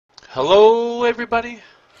Hello everybody,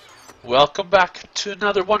 welcome back to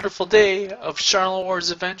another wonderful day of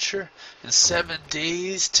Sharlenwar's adventure in 7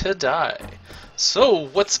 Days to Die. So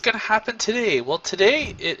what's gonna happen today? Well,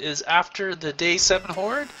 today it is after the day 7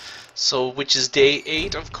 horde, which is day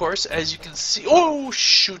 8 of course, as you can see. Oh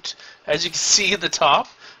shoot, as you can see in the top.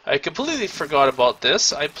 I completely forgot about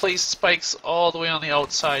this. I placed spikes all the way on the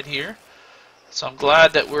outside here. So I'm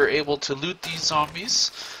glad that we're able to loot these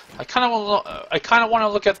zombies. I kind of want to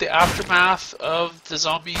look at the aftermath of the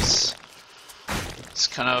zombies. It's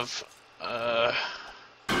kind of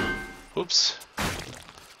oops.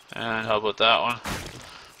 And how about that one?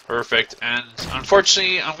 Perfect. And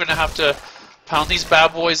unfortunately, I'm gonna have to pound these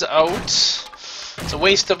bad boys out. It's a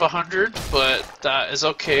waste of 100, but that is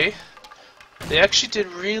okay. They actually did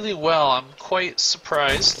really well. I'm quite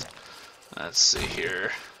surprised. Let's see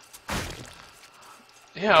here.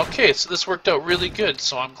 Yeah, okay, so this worked out really good,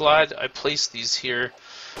 so I'm glad I placed these here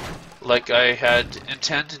like I had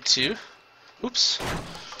intended to. Oops.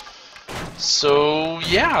 So,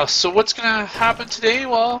 yeah, so what's going to happen today?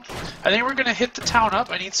 Well, I think we're going to hit the town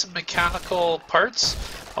up. I need some mechanical parts.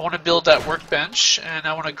 I want to build that workbench, and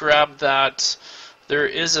I want to grab that. There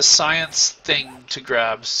is a science thing to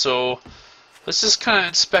grab, so let's just kind of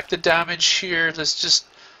inspect the damage here. Let's just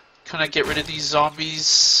kind of get rid of these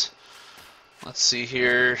zombies. Let's see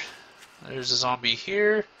here. There's a zombie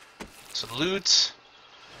here. Some loot.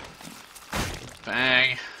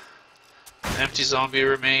 Bang. An empty zombie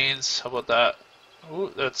remains. How about that?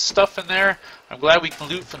 Ooh, that's stuff in there. I'm glad we can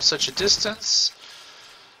loot from such a distance.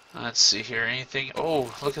 Let's see here. Anything?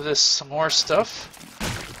 Oh, look at this. Some more stuff.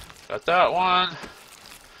 Got that one.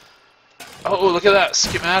 Oh, look at that.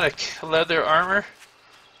 Schematic. Leather armor.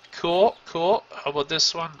 Cool, cool. How about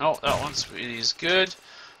this one? Oh, that one's really good.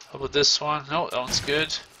 How about this one? No, that one's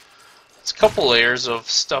good. It's a couple layers of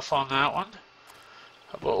stuff on that one.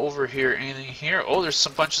 How about over here? Anything here? Oh, there's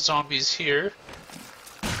some bunch of zombies here.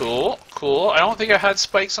 Cool, cool. I don't think I had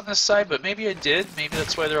spikes on this side, but maybe I did. Maybe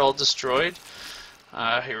that's why they're all destroyed.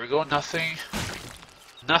 Here we go. Nothing.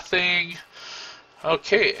 Nothing.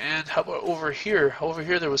 Okay, and how about over here? Over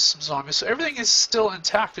here there was some zombies. So everything is still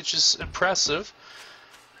intact, which is impressive.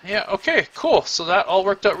 Yeah, okay, cool. So that all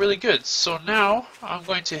worked out really good. So now I'm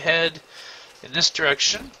going to head in this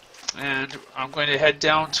direction, and I'm going to head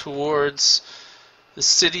down towards the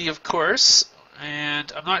city, of course.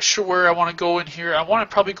 And I'm not sure where I want to go in here. I want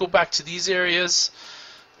to probably go back to these areas.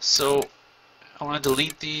 So I want to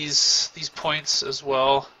delete these points as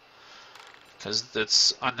well, because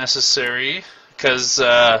that's unnecessary. Because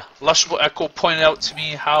Lushable Echo pointed out to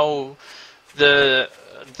me how the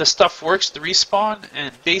stuff works, the respawn,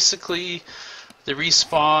 and basically the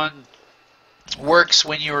respawn works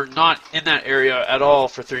when you're not in that area at all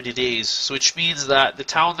for 30 days. So which means that the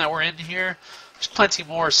town that we're in here, there's plenty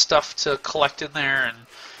more stuff to collect in there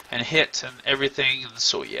and hit and everything, and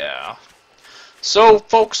so yeah. So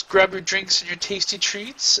folks, grab your drinks and your tasty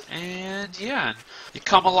treats, and yeah, you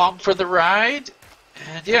come along for the ride.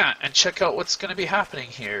 And yeah, and check out what's going to be happening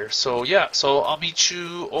here. So yeah, so I'll meet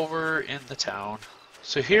you over in the town.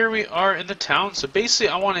 So here we are in the town. So basically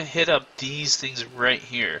I want to hit up these things right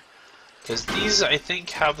here, because these I think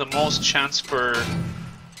have the most chance for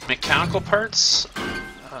mechanical parts,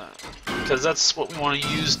 because that's what we want to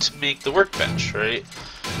use to make the workbench, right?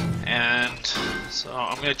 And so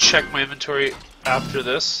I'm going to check my inventory after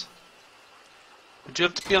this. We do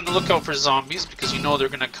have to be on the lookout for zombies, because you know they're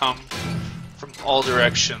going to come from all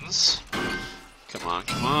directions. Come on,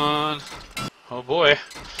 come on. Oh boy.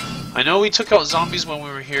 I know we took out zombies when we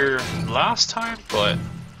were here last time, but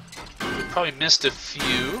we probably missed a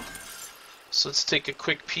few. So let's take a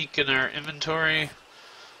quick peek in our inventory.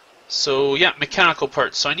 So yeah, mechanical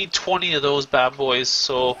parts. So I need 20 of those bad boys.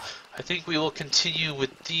 So I think we will continue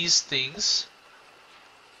with these things.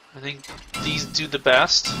 I think these do the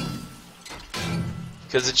best,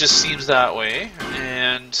 because it just seems that way.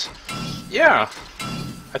 And yeah,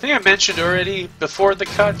 I think I mentioned already before the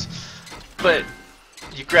cut, but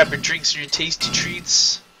you grab your drinks and your tasty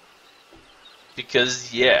treats,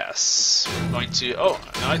 because yes, we're going to... Oh,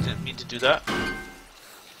 no, I didn't mean to do that.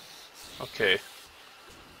 Okay.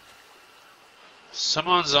 Come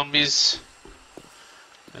on, zombies.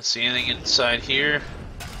 Let's see anything inside here.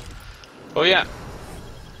 Oh yeah,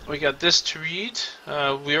 we got this to read.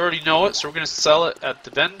 We already know it, so we're going to sell it at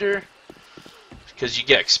the vendor, because you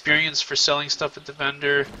get experience for selling stuff at the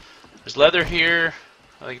vendor. There's leather here.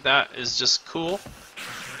 Like, that is just cool.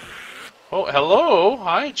 Oh, hello!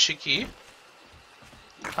 Hi, Chicky.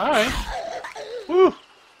 Hi. Woo!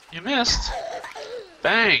 You missed.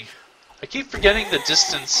 Bang! I keep forgetting the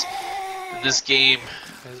distance in this game.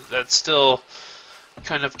 That's still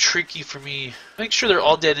kind of tricky for me. Make sure they're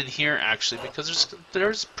all dead in here actually, because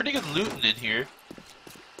there's pretty good looting in here.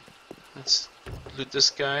 Let's loot this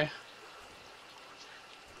guy.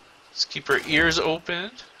 Let's keep our ears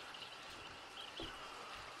open.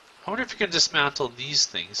 I wonder if we can dismantle these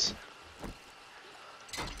things.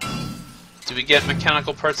 Do we get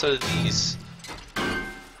mechanical parts out of these?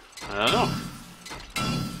 I don't know.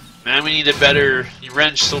 Man, we need a better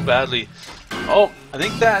wrench so badly. Oh, I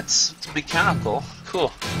think that's mechanical.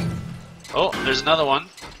 Cool. Oh, there's another one.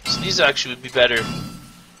 So these actually would be better.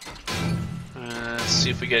 Let's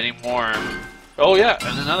see if we get any more. Oh yeah,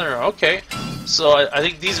 and another. Okay. So I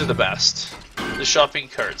think these are the best. The shopping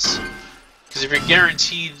carts. Because if you're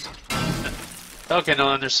guaranteed... Okay,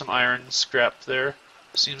 no, and there's some iron scrap there.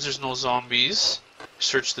 Seems there's no zombies.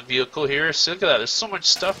 Search the vehicle here. See, look at that. There's so much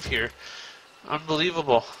stuff here.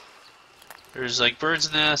 Unbelievable. There's like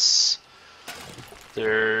bird's nests.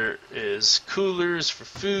 There is coolers for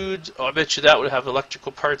food. Oh, I bet you that would have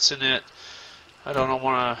electrical parts in it. I don't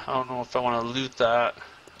know if I want to loot that.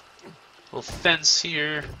 Little fence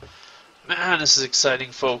here. Man, this is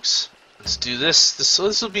exciting, folks. Let's do this. So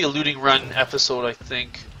this will be a looting run episode, I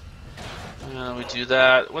think. We do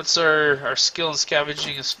that. What's our skill in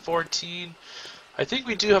scavenging is 14. I think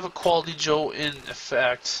we do have a quality Joe in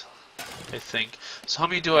effect. I think. So how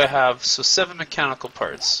many do I have? So 7 mechanical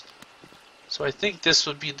parts. So I think this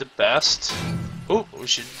would be the best. Oh, we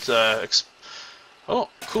should. Oh,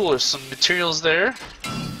 cool. There's some materials there.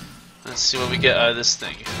 Let's see what we get out of this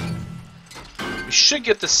thing. We should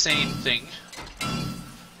get the same thing.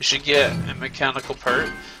 We should get a mechanical part.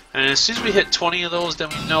 And as soon as we hit 20 of those, then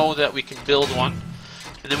we know that we can build one.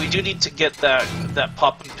 And then we do need to get that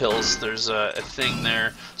poppin' pills. There's a thing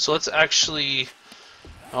there. So let's actually...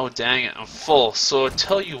 Oh, dang it. I'm full. So I'll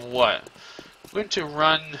tell you what. I'm going to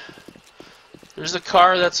run... There's a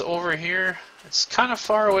car that's over here. It's kind of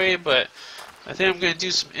far away, but I think I'm going to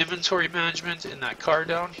do some inventory management in that car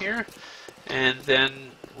down here. And then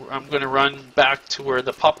I'm going to run back to where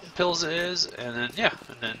the poppin' pills is. And then, yeah,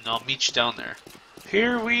 and then I'll meet you down there.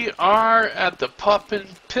 Here we are at the poppin'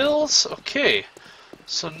 pills. Okay,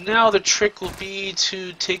 so now the trick will be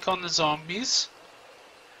to take on the zombies.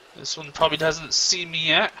 This one probably doesn't see me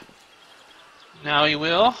yet. Now he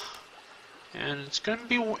will. And it's going to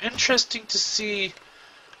be interesting to see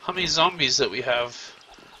how many zombies that we have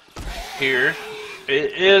here.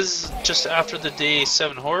 It is just after the day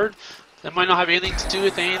 7 horde. That might not have anything to do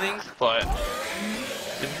with anything, but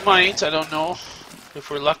it might. I don't know. If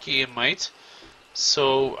we're lucky, it might.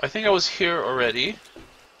 So, I think I was here already.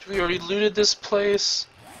 We already looted this place.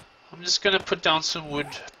 I'm just gonna put down some wood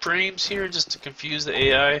frames here just to confuse the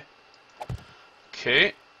AI.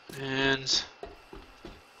 Okay, and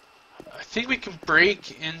I think we can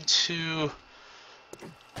break into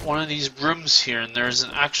one of these rooms here, and there's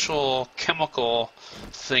an actual chemical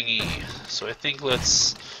thingy. So I think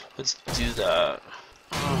let's do that.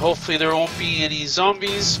 Hopefully there won't be any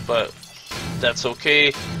zombies, but that's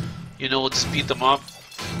okay. You know, we'll just beat them up.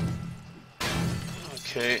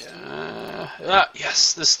 Okay.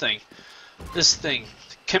 Yes, this thing. This thing.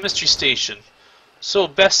 Chemistry station. So,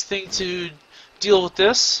 best thing to deal with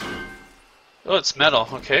this... Oh, it's metal.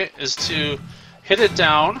 Okay. Is to hit it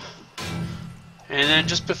down. And then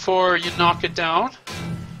just before you knock it down,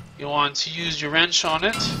 you want to use your wrench on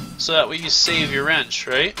it. So that way you save your wrench,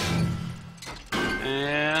 right?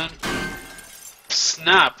 And...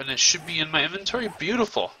 snap. And it should be in my inventory.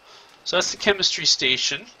 Beautiful. So that's the chemistry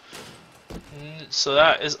station. So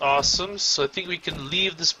that is awesome. So I think we can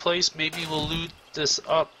leave this place. Maybe we'll loot this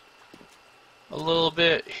up a little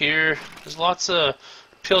bit here. There's lots of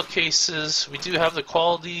pill cases. We do have the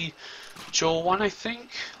quality Joe one, I think.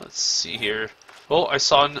 Let's see here. Oh, I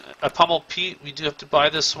saw a pummel Pete. We do have to buy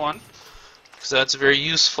this one because that's very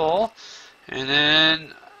useful. And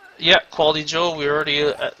then, yeah, quality Joe. We're already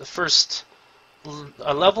at the first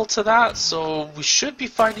level to that, so we should be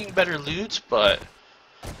finding better loot, but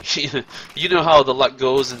you know how the luck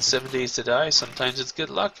goes in 7 Days to Die. Sometimes it's good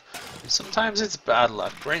luck, sometimes it's bad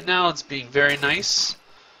luck. Right now it's being very nice.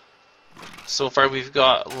 So far we've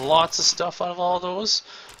got lots of stuff out of all those.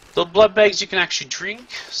 The blood bags you can actually drink,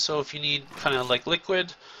 so if you need kind of like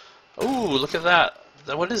liquid. Ooh, look at that.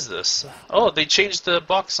 What is this? Oh, they changed the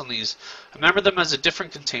box on these. I remember them as a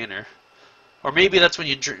different container. Or maybe that's when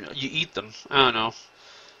you eat them. I don't know.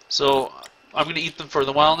 So I'm going to eat them for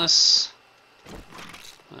the wellness.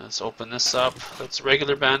 Let's open this up. That's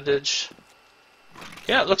regular bandage.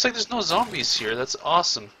 Yeah, it looks like there's no zombies here. That's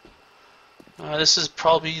awesome. This is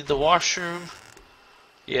probably the washroom.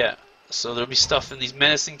 Yeah, so there'll be stuff in these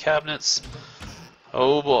medicine cabinets.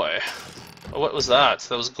 Oh boy. Oh, what was that?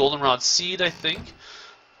 That was goldenrod seed, I think.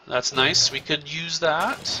 That's nice. We could use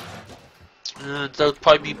that. That would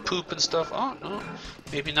probably be poop and stuff. Oh, no.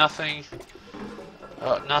 Maybe nothing.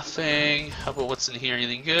 Nothing. How about what's in here?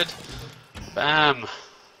 Anything good? Bam.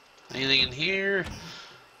 Anything in here?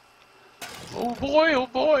 Oh boy, oh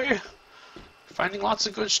boy. Finding lots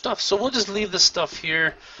of good stuff. So we'll just leave this stuff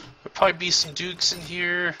here. There'll probably be some dukes in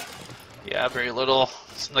here. Yeah, very little.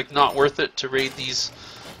 It's like not worth it to raid these.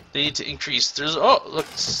 They need to increase. There's look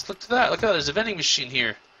to that. Look at that. There's a vending machine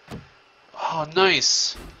here. Oh,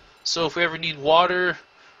 nice. So if we ever need water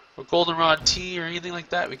or goldenrod tea or anything like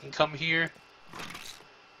that, we can come here.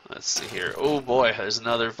 Let's see here. Oh boy, there's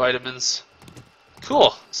another vitamins.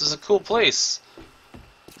 Cool. This is a cool place.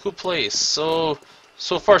 Cool place. So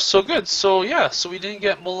far so good. So yeah, so we didn't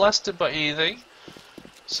get molested by anything.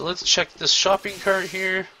 So let's check this shopping cart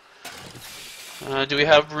here. Do we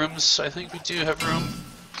have rooms? I think we do have room.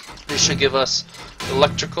 They should give us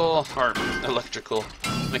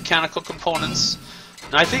mechanical components.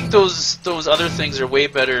 And I think those other things are way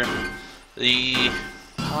better. I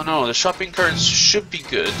don't know, the shopping carts should be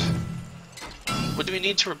good. What do we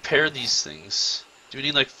need to repair these things? Do we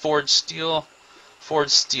need like forged steel?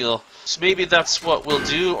 Forged steel. So maybe that's what we'll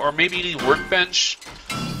do, or maybe you need workbench.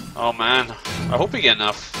 Oh man, I hope we get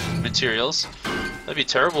enough materials. That'd be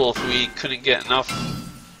terrible if we couldn't get enough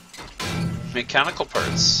mechanical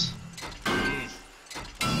parts.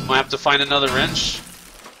 Might have to find another wrench.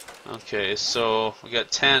 Okay, so we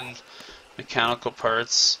got 10 mechanical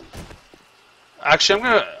parts. Actually,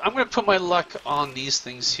 I'm gonna put my luck on these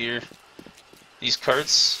things here. These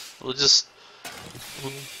carts. We'll just.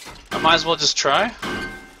 I might as well just try.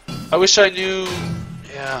 I wish I knew.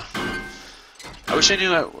 Yeah. I wish I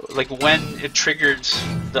knew like when it triggered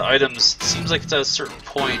the items. It seems like it's at a certain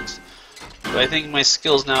point, but I think my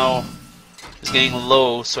skills now is getting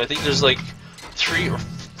low. So I think there's like 3 or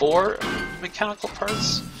 4 mechanical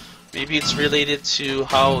parts. Maybe it's related to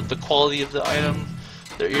how the quality of the item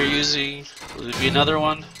that you're using. Will there be another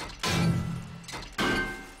one?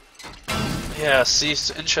 Yeah, see,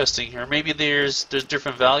 it's interesting here. Maybe there's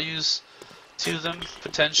different values to them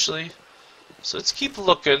potentially. So let's keep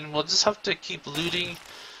looking. We'll just have to keep looting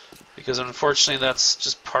because unfortunately that's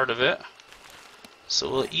just part of it. So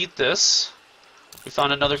we'll eat this. We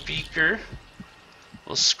found another beaker.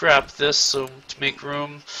 We'll scrap this so to make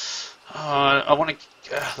room. I want to.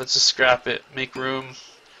 Let's just scrap it. Make room.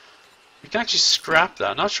 We can actually scrap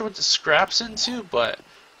that. I'm not sure what the scrap's into, but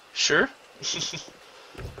sure.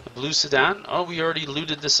 A blue sedan. Oh, we already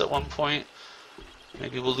looted this at one point.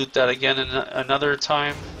 Maybe we'll loot that again another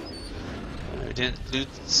time. I didn't loot.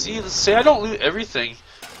 See, let's say I don't loot everything.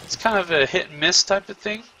 It's kind of a hit and miss type of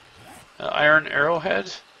thing. Iron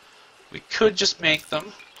arrowhead. We could just make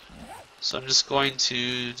them. So I'm just going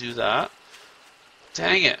to do that.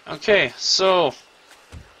 Dang it. Okay, so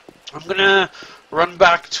I'm gonna run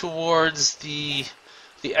back towards the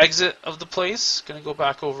exit of the place. Gonna go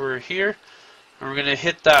back over here, and we're gonna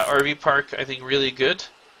hit that RV park. I think really good,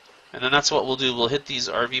 and then that's what we'll do. We'll hit these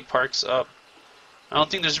RV parks up. I don't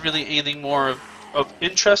think there's really anything more of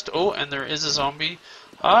interest. Oh, and there is a zombie.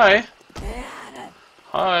 Hi.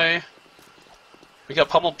 Hi. We got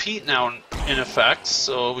Pummel Pete now in effect,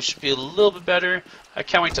 so we should be a little bit better. I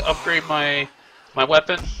can't wait to upgrade my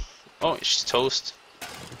weapon. Oh, she's toast.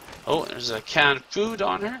 Oh, there's a canned food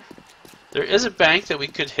on her. There is a bank that we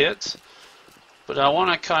could hit, but I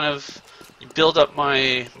want to kind of build up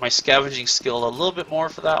my scavenging skill a little bit more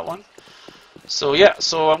for that one. So yeah,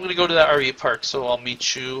 so I'm going to go to that RV park, so I'll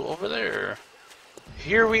meet you over there.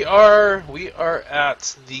 Here we are. We are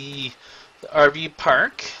at the RV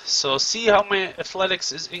park. So see how my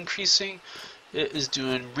athletics is increasing? It is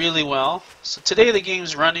doing really well. So today the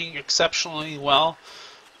game's running exceptionally well.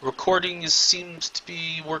 Recording seems to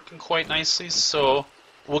be working quite nicely, so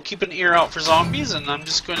we'll keep an ear out for zombies, and I'm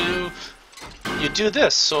just going to do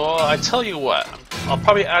this. So I tell you what, I'll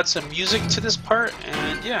probably add some music to this part,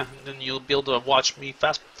 and yeah, then you'll be able to watch me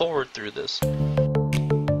fast forward through this.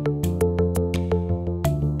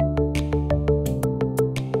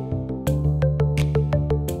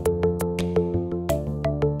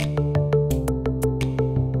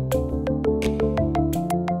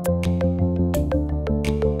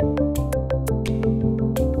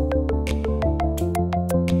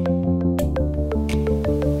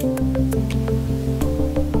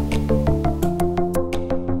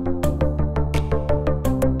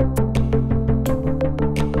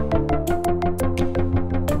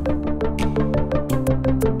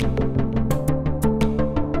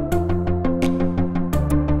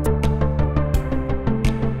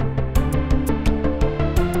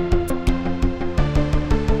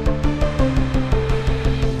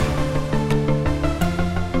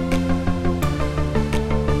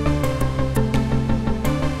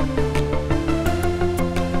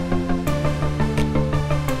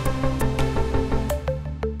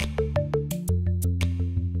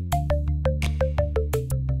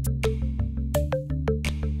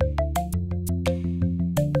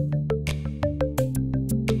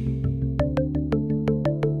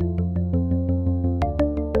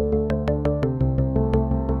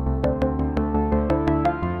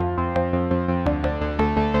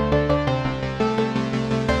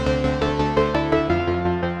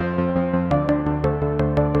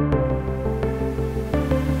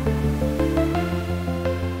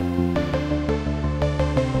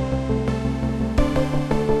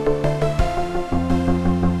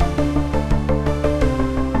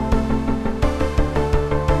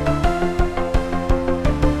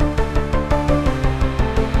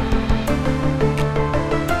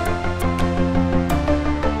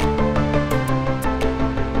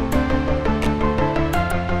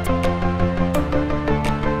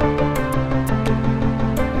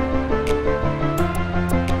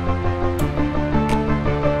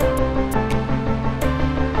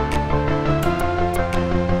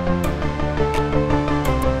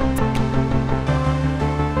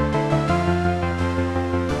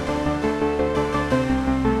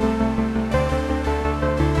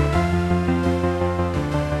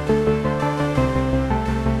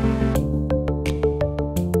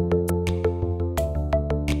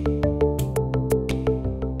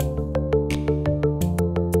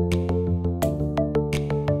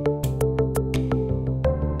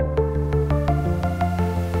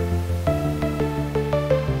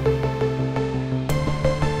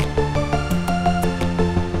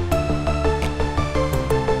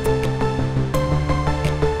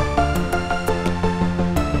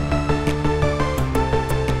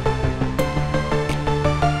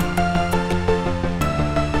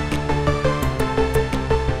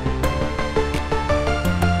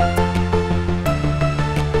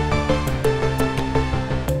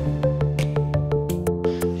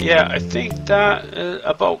 yeah, I think that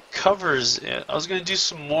about covers it. I was going to do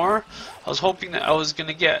some more. I was hoping that I was going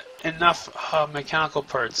to get enough mechanical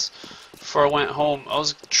parts before I went home. I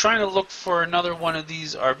was trying to look for another one of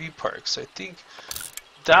these RV parks. I think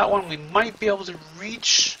that one we might be able to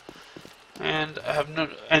reach, and I have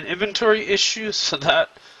an inventory issue, so that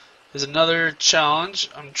is another challenge.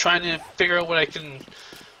 I'm trying to figure out what I can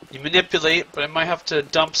manipulate, but I might have to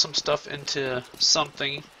dump some stuff into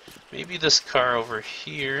something. Maybe this car over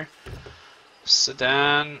here.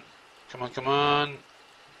 Sedan. Come on, come on.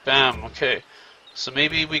 Bam, okay. So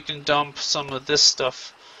maybe we can dump some of this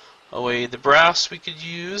stuff away. The brass we could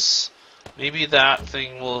use. Maybe that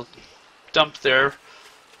thing will dump there.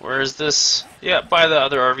 Whereas this, yeah, by the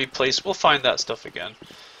other RV place, we'll find that stuff again.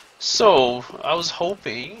 So, I was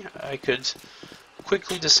hoping I could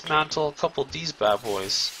quickly dismantle a couple of these bad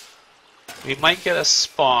boys. We might get a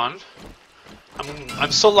spawn.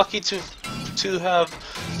 I'm so lucky to have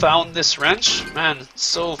found this wrench. Man, it's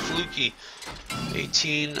so fluky.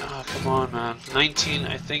 18, oh, come on, man. 19,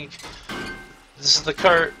 I think. This is the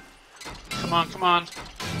cart. Come on, come on.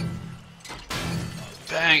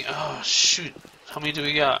 Bang. Oh, shoot. How many do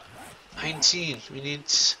we got? 19. We need...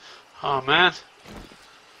 Oh, man.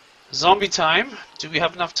 Zombie time. Do we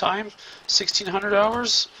have enough time? 1600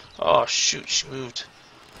 hours? Oh, shoot. She moved.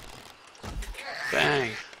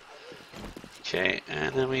 Bang. Okay,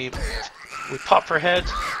 and then we pop her head.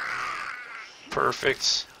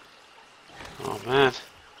 Perfect. Oh man,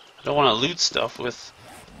 I don't want to loot stuff with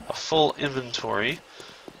a full inventory.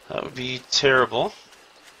 That would be terrible.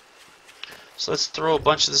 So let's throw a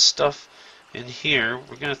bunch of this stuff in here.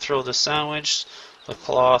 We're going to throw the sandwich, the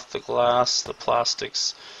cloth, the glass, the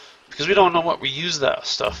plastics, because we don't know what we use that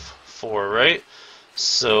stuff for, right?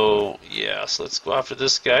 So yeah, so let's go after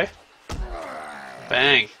this guy.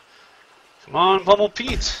 Bang. Come on, Pummel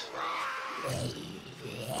Pete.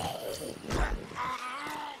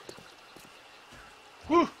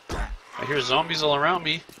 Whew. I hear zombies all around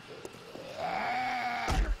me.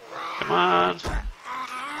 Come on.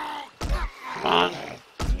 Come on.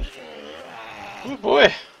 Oh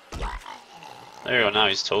boy. There you go, now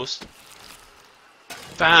he's toast.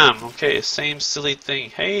 Bam. Okay, same silly thing.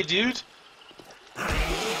 Hey, dude.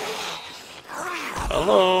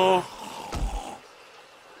 Hello.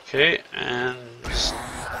 Okay, and just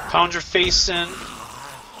pound your face in.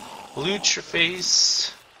 Loot your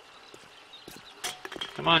face.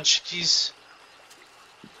 Come on, chickies.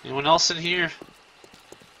 Anyone else in here?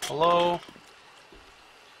 Hello?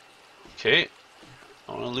 Okay.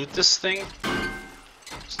 I want to loot this thing.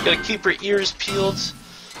 Just gotta keep our ears peeled.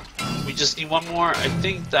 We just need one more. I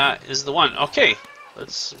think that is the one. Okay.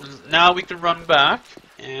 Now we can run back.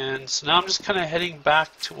 And so now I'm just kind of heading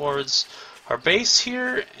back towards our base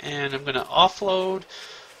here, and I'm going to offload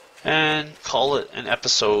and call it an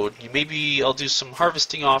episode. Maybe I'll do some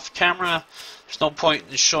harvesting off camera. There's no point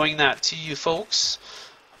in showing that to you folks.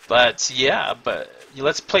 But yeah,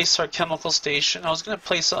 let's place our chemical station. I was going to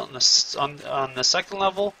place it on the second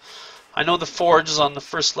level. I know the forge is on the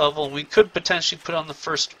first level, and we could potentially put on the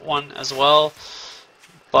first one as well.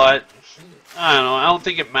 But I don't know. I don't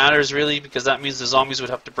think it matters really, because that means the zombies would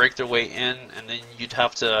have to break their way in, and then you'd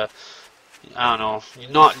have to, I don't know, you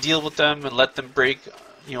not deal with them and let them break,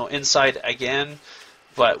 inside again.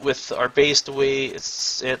 But with our base the way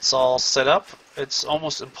it's all set up, it's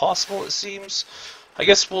almost impossible, it seems. I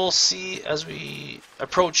guess we'll see as we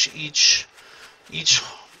approach each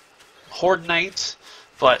horde night.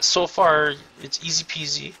 But so far it's easy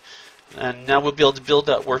peasy, and now we'll be able to build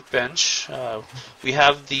that workbench. We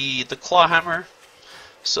have the claw hammer,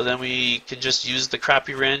 so then we can just use the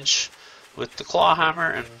crappy wrench with the claw hammer,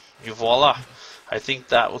 and voila! I think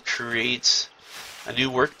that will create a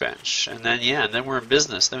new workbench, and then we're in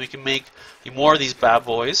business. Then we can make more of these bad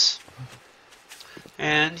boys,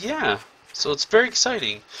 and yeah, so it's very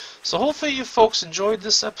exciting. So hopefully you folks enjoyed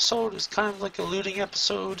this episode. It's kind of like a looting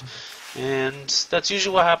episode, and that's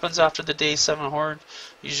usually what happens after the day 7 horde.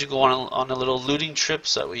 You usually go on a little looting trip,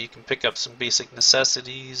 so that way you can pick up some basic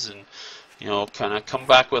necessities and kind of come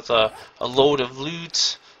back with a load of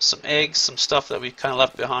loot, some eggs, some stuff that we kind of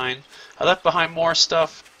left behind. I left behind more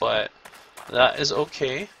stuff, but that is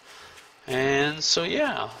okay. And so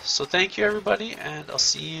yeah, so thank you everybody, and I'll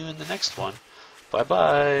see you in the next one. Bye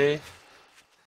bye.